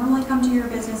that wouldn't normally come to your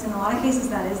business. In a lot of cases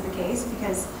that is the case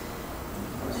because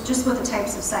just with the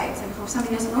types of sites. Like if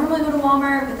somebody doesn't normally go to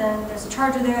Walmart, but then there's a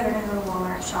charger there, they're going to go to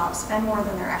Walmart, shop, spend more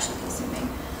than they're actually consuming.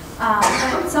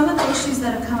 But some of the issues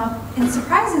that have come up in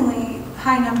surprisingly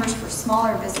high numbers for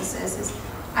smaller businesses is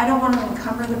I don't want to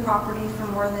encumber the property for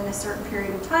more than a certain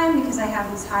period of time because I have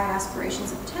these high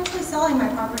aspirations of potentially selling my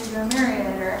property to a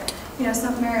Marriott or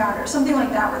some Marriott or something like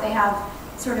that, where they have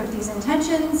sort of these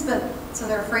intentions, but so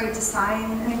they're afraid to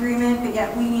sign an agreement, but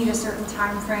yet we need a certain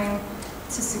time frame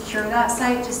to secure that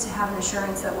site just to have an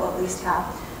assurance that we'll at least have.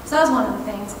 So that was one of the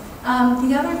things.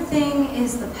 The other thing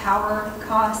is the power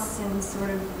costs and sort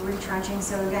of retrenching.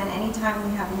 So again, anytime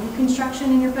you have new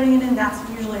construction and you're putting it in, that's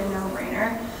usually a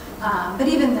no-brainer. But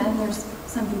even then, there's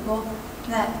some people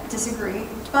that disagree.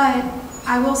 But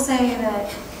I will say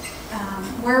that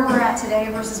where we're at today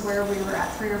versus where we were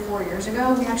at 3 or 4 years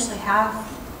ago, we actually have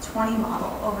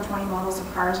over 20 models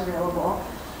of cars available.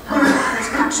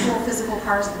 There's actual physical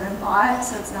cars that have been bought,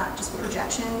 so it's not just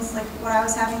projections like what I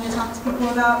was having to talk to people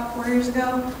about 4 years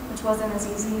ago, which wasn't as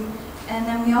easy. And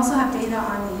then we also have data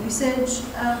on the usage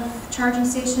of charging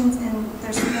stations, and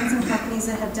there's been some companies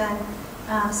that have done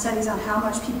studies on how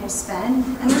much people spend.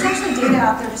 And there's actually data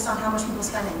out there just on how much people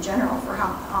spend in general for how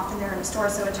often they're in a store.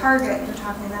 So at Target, you're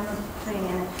talking to them putting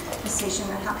in a station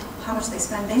and how much they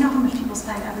spend. They know how much people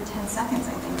spend every 10 seconds,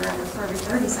 I think, or every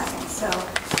 30 seconds. So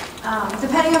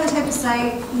depending on the type of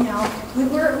site, we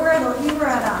were at what was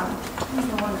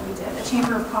the one that we did, the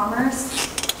Chamber of Commerce,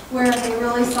 where they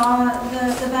really saw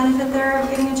the benefit there of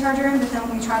getting a charger in, but then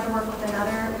we tried to work with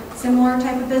another similar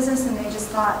type of business, and they just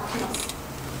thought it's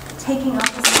taking up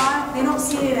the spot. They don't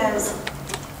see it as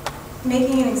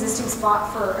making an existing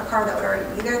spot for a car that would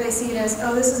already be there. They see it as,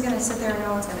 oh, this is going to sit there and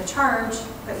no one's going to charge,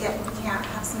 but yet we can't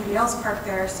have somebody else park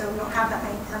there, so we don't have that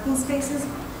many parking spaces.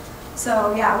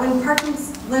 So yeah, when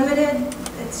parking's limited,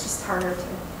 it's just harder to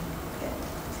get.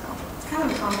 So it's kind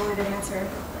of a convoluted answer.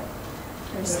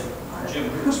 But there's a lot of-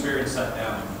 Jim, we experienced that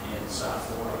down in South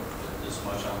Florida as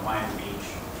much on Miami Beach.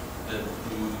 The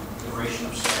duration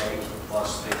of stay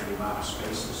plus the amount of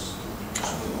spaces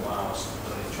just wouldn't allow us to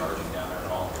put any charging down there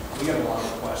at all. We have a lot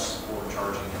of requests for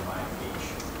charging in Miami Beach,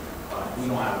 but we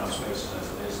don't have enough spaces as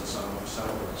it is, and some of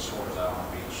the stores out on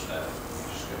the beach that we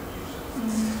just couldn't use it.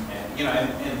 And, you know,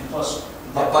 and plus.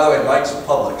 By the way, Mike's at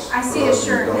Publix. I see a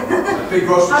shirt. A big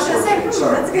grocery I was store. gonna say,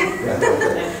 Sorry. that's good.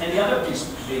 Yeah. And the other piece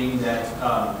being that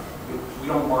we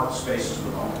don't mark the spaces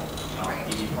with only,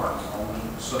 EV parking only.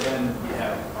 So then you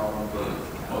have a problem with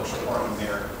folks are parking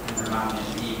there and they're not in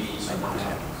EVs and then they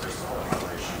have to increase the whole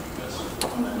operation because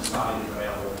then it's not even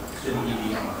available to the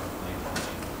EV owner.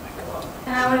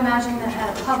 And I would imagine that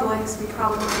at Publix, we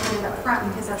probably want to put it up front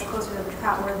because that's closer to the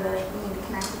power, where we need to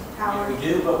connect with the power. We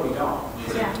do, but we don't.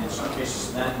 Yeah. In some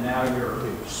cases, now you're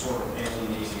sort of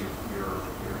alienating your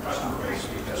customer base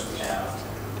because we have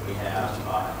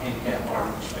handicap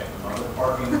parking, respective other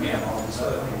parking, we have all these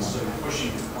other things. So you're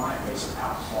pushing your client base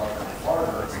out farther and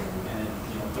farther, and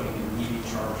putting in EV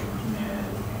charging and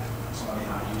somebody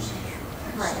not using it.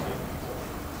 Right.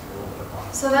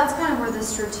 So that's kind of where the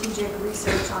strategic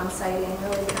research on siting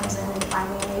really comes in and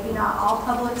finding maybe not all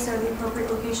Publix are the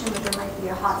appropriate location, but there might be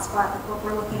a hot spot. Like what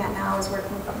we're looking at now is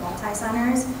working with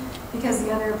multi-centers, because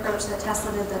the other approach that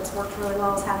Tesla did that's worked really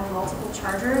well is having multiple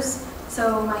chargers.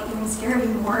 So it might even scare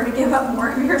you more to give up more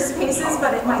of your spaces,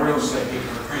 but it might. Real estate people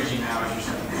are cringing now as you're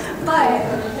saying.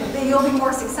 But you'll be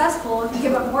more successful if you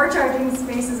give up more charging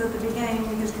spaces at the beginning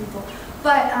because people.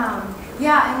 But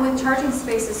yeah, and with charging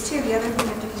spaces too, the other thing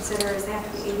you have to consider is they have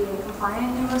to be ADA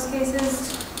compliant in most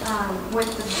cases with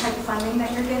the type of funding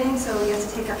that you're getting. So you have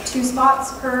to take up 2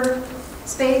 spots per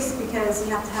space because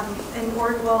you have to have in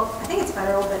Oregon. Well, I think it's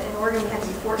federal, but in Oregon we have to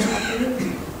be 14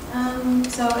 feet.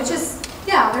 So it's just.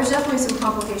 Yeah, there's definitely some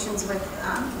complications with,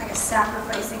 I guess,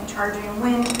 sacrificing charging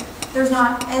when there's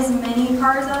not as many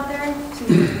cars out there. So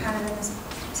you're kind of in this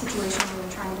situation where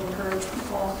you're trying to encourage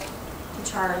people to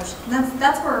charge. And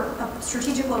that's where a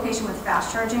strategic location with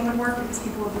fast charging would work because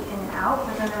people would be in and out,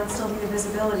 but then there would still be the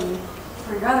visibility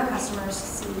for your other customers to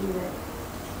see that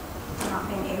they're not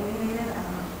being alienated. I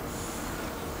don't know.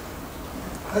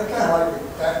 I'd kind of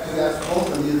like to ask both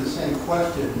of you the same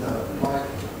question, Mike.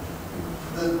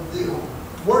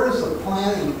 Where does the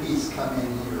planning piece come in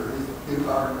here?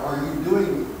 Are you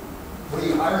doing, do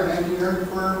you hire an engineering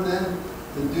firm then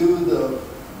to do the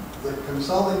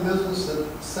consulting business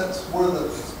that sets where the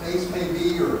space may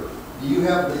be, or do you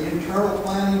have the internal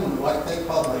planning, like take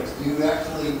Publix? Do you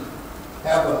actually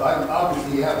have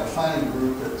obviously you have a planning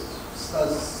group that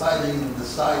does siting and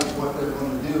decides what they're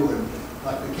going to do, and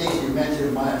like the case you mentioned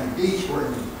in Miami Beach where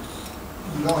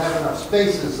you don't have enough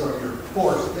spaces or you're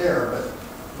forced there,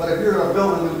 but if you're going to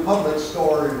build a new Publix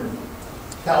store in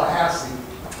Tallahassee,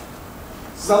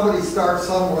 somebody starts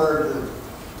somewhere to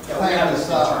plan this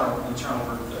out. An internal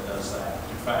group that does that.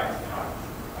 In fact,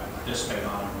 I participate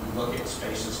on it. We look at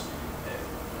spaces.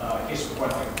 In case of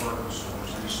quite like vertical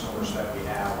stores, any stores that we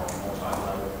have are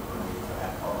multi-level, where we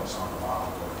have Publix on the bottom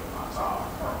or on top,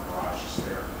 our garage is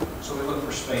there. So we look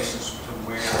for spaces to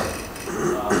where,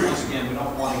 once again, we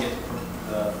don't want to get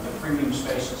the premium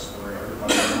spaces where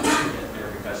everybody wants to get there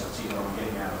because it's either I'm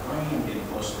getting out of the lane, I'm getting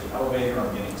close to the elevator,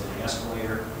 I'm getting to the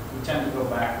escalator. We tend to go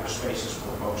back where spaces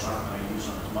where folks aren't going to use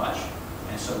them as much,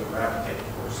 and so we gravitate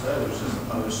towards those as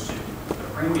opposed to the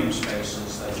premium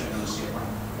spaces that you're going to see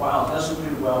around. While it doesn't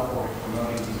do well for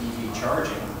promoting the EV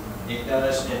charging, it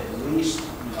does at least,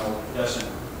 doesn't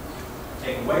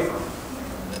take away from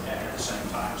it at the same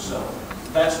time. So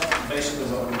that's basically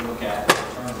what we look at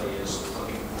internally is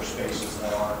looking for spaces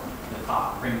that are the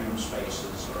top premium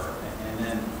spaces, and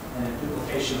then a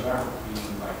duplication of effort,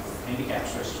 meaning like with handicap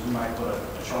spaces, we might put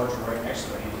a charger right next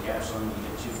to the handicap zone, you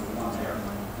get 2 for 1 there,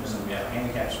 because then we have a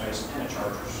handicap space and a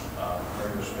charger's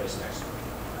regular space next to it.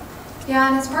 Yeah,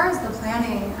 and as far as the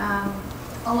planning,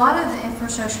 a lot of the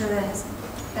infrastructure that has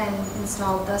been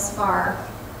installed thus far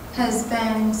has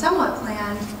been somewhat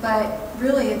planned, but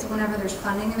really it's whenever there's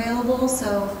funding available,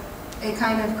 so it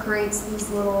kind of creates these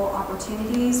little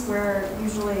opportunities where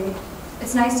usually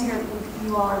it's nice to hear that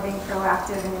you all are being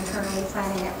proactive and internally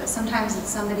planning it, but sometimes it's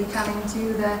somebody coming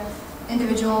to the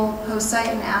individual host site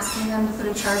and asking them to put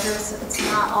a charger, so it's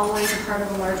not always a part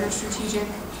of a larger strategic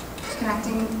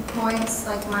connecting points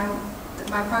like my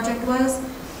project was,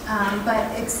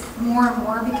 but it's more and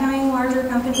more becoming larger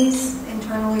companies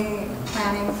internally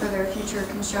planning for their future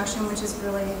construction, which is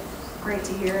really great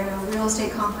to hear. Real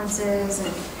estate conferences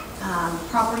and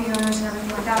property owners and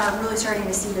everything like that are really starting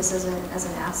to see this as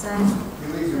an asset.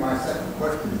 You lead to my second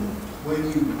question. When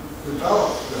you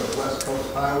developed the West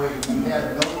Coast Highway, we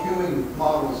had no queuing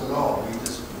models at all. We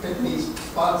just picked these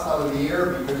spots out of the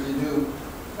air because you knew,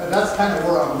 and that's kind of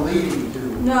where I'm leading to.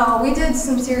 No, we did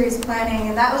some serious planning,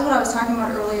 and that was what I was talking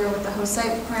about earlier with the host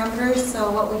site parameters.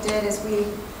 So what we did is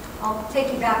I'll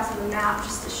take you back to the map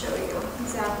just to show you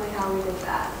exactly how we did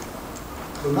that.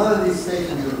 So none of these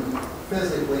stations are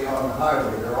physically on the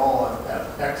highway, they're all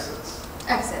at exits.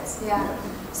 Exits, yeah.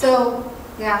 So,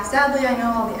 yeah, sadly I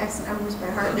know all the exit numbers by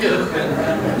heart.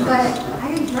 But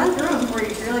I can run through them for you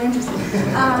if you're really interested.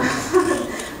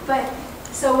 But,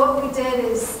 so what we did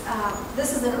is,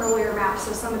 this is an earlier map,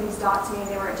 so some of these dots mean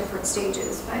they were at different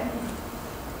stages. But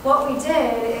what we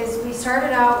did is we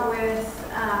started out with,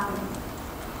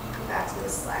 go back to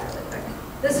this slide really quick.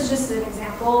 This is just an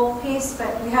example piece,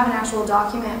 but we have an actual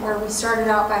document where we started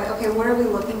out by, okay, what are we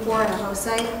looking for in a host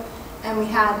site? And we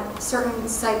had certain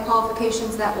site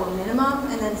qualifications that were minimum,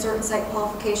 and then certain site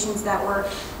qualifications that were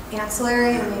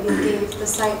ancillary and maybe gave the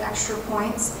site extra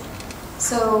points.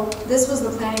 So this was the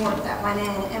planning work that went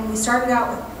in, and we started out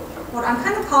with what I'm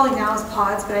kind of calling now as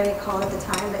pods, but I didn't call it at the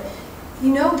time, but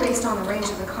you know based on the range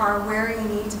of the car where you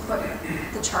need to put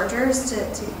the chargers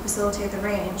to facilitate the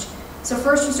range. So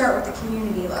first you start with the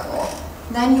community level.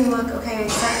 Then you look, okay,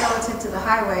 site relative to the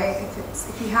highway,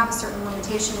 if you have a certain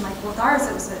limitation, like with ours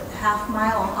it was a half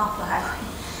mile off the highway.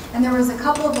 And there was a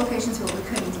couple of locations where we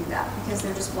couldn't do that because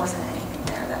there just wasn't anything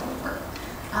there that would work.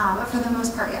 But for the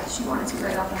most part, yes, you wanted to be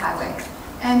right off the highway.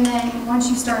 And then once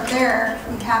you start there,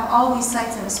 you have all these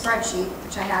sites in a spreadsheet,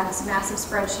 which I had this massive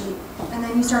spreadsheet. And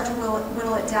then you start to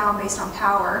whittle it down based on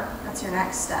power. That's your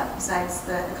next step besides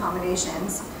the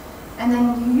accommodations. And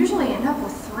then you usually end up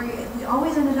with 3. We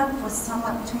always ended up with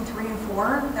somewhat between 3 and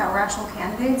 4 that were actual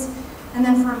candidates. And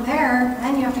then from there,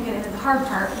 then you have to get into the hard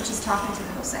part, which is talking to the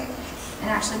host site and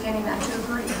actually getting them to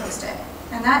agree to host it.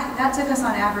 And that took us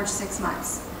on average 6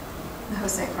 months, the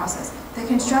host site process. The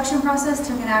construction process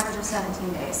took an average of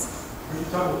 17 days. Are you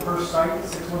talking per site,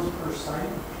 6 months per site?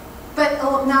 But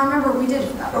now remember, we did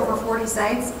over 40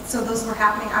 sites, so those were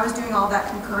happening. I was doing all that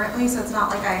concurrently, so it's not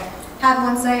like I had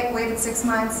one site, waited 6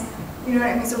 months. You know what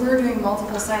I mean? So we were doing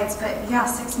multiple sites, but yeah,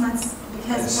 6 months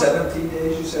because... And 17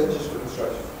 days, you said, just for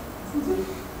construction?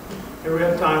 Here we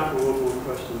have time for one more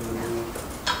question.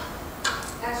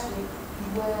 Actually,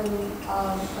 when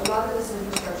a lot of this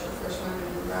infrastructure first went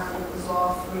into the ground, it was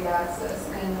all free access,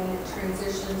 and then it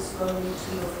transitioned slowly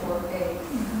to a 4K.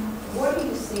 What are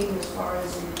you seeing as far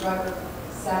as your driver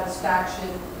satisfaction?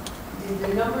 Did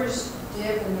the numbers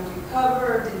dip and then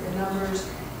recover? Did the numbers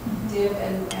dip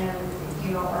and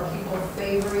you know, are people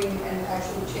favoring and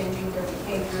actually changing their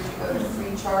behavior to go to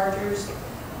free chargers,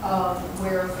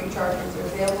 where free chargers are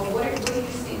available? What are you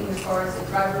seeing as far as the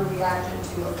driver reaction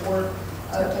to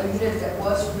a unit that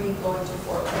was free going to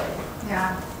 4K?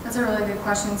 Yeah, that's a really good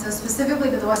question. So specifically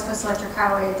to the West Coast Electric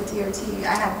Highway, the DOT,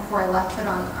 I had before I left put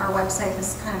on our website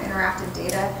this kind of interactive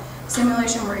data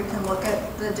simulation where you can look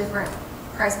at the different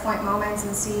price point moments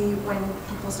and see when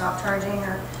people stop charging.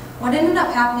 Or what ended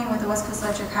up happening with the West Coast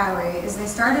Electric Highway is they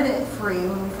started it free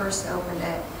when we first opened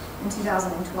it in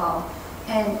 2012.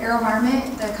 And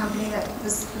AeroVironment, the company that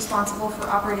was responsible for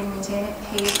operating and maintaining it,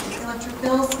 paid the electric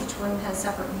bills. Each one has a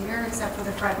separate meter except for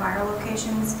the Fred Meyer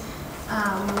locations,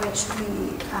 which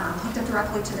we hooked up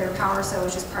directly to their power, so it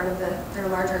was just part of their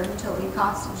larger utility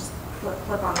costs, and just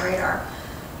flip on the radar.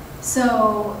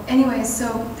 So anyways,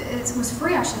 so it was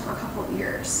free actually for a couple of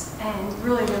years, and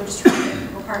really they were just trying to get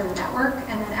people part of the network.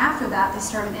 And then after that, they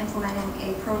started implementing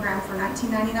a program for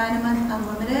 $19.99 a month,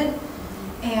 unlimited,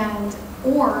 and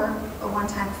or a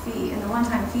one-time fee. And the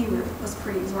one-time fee was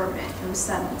pretty exorbitant. It was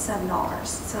 $7.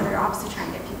 So they're obviously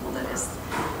trying to get people to just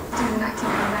do the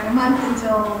 $19.99 a month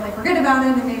until they forget about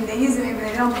it, and maybe they use it, maybe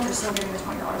they don't, but they're still getting the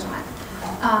 $20 a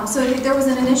month. So there was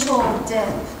an initial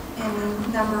dip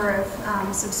in number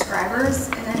of subscribers,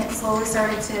 and then it slowly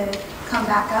started to come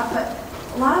back up. But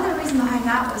a lot of the reason behind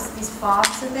that was these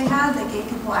fobs that they had that gave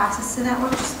people access to the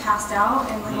network just passed out,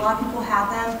 and like a lot of people had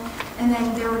them. And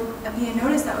then there would be a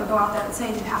notice that would go out that would say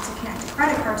you have to connect a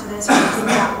credit card to this, or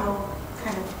that will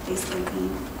kind of basically be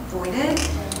voided.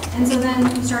 And so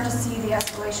then you start to see the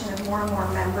escalation of more and more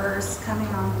members coming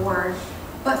on board.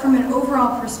 But from an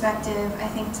overall perspective, I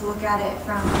think to look at it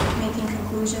from making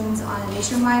conclusions on a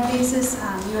nationwide basis,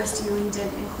 USDOE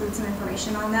did include some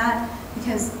information on that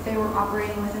because they were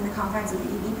operating within the confines of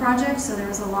the EV project, so there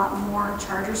was a lot more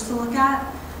chargers to look at.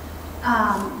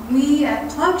 We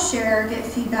at PlugShare get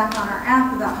feedback on our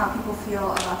app about how people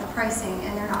feel about the pricing,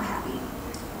 and they're not happy.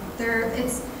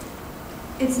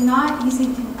 It's not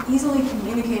easily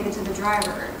communicated to the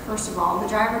driver. First of all, the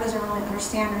driver doesn't really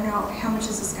understand or know how much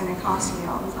is this going to cost me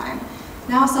all the time.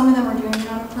 Now some of them are doing it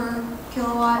on a per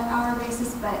kilowatt hour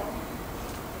basis, but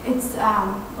it's,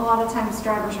 a lot of times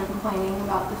drivers are complaining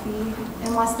about the fee.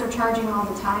 Unless they're charging all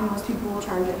the time, most people will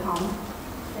charge at home.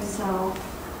 And so,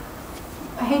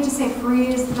 I hate to say free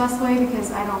is the best way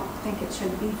because I don't think it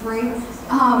should be free.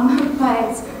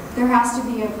 But there has to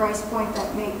be a price point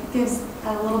that gives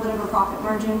a little bit of a profit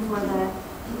margin for the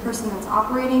person that's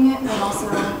operating it, but also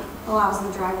allows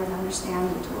the driver to understand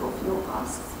the total fuel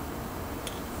costs.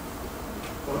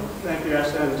 Well, thank you,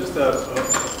 Ashley. And just a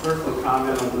personal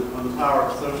comment on the power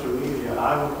of social media.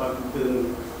 I've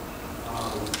been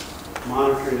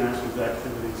monitoring Ashley's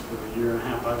activities for the year and a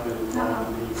half I've been involved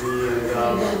in EV.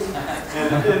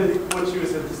 And then when she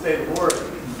was at the state of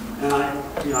Oregon, and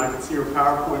I could see her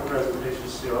PowerPoint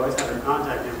presentations. She always had her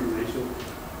contact information.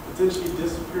 But then she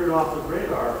disappeared off the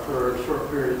radar for a short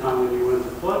period of time when you went to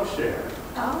PlugShare.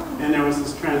 Oh. And there was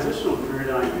this transitional period,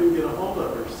 and I couldn't get a hold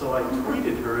of her. So I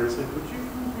tweeted her and said, "Would you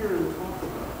come here and talk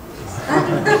about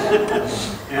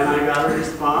this?" And I got a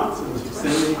response, and she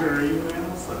sent me her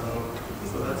email. So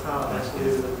that's how I actually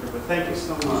ended up here. But thank you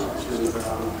so much. And we're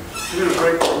going to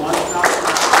break for lunch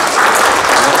now.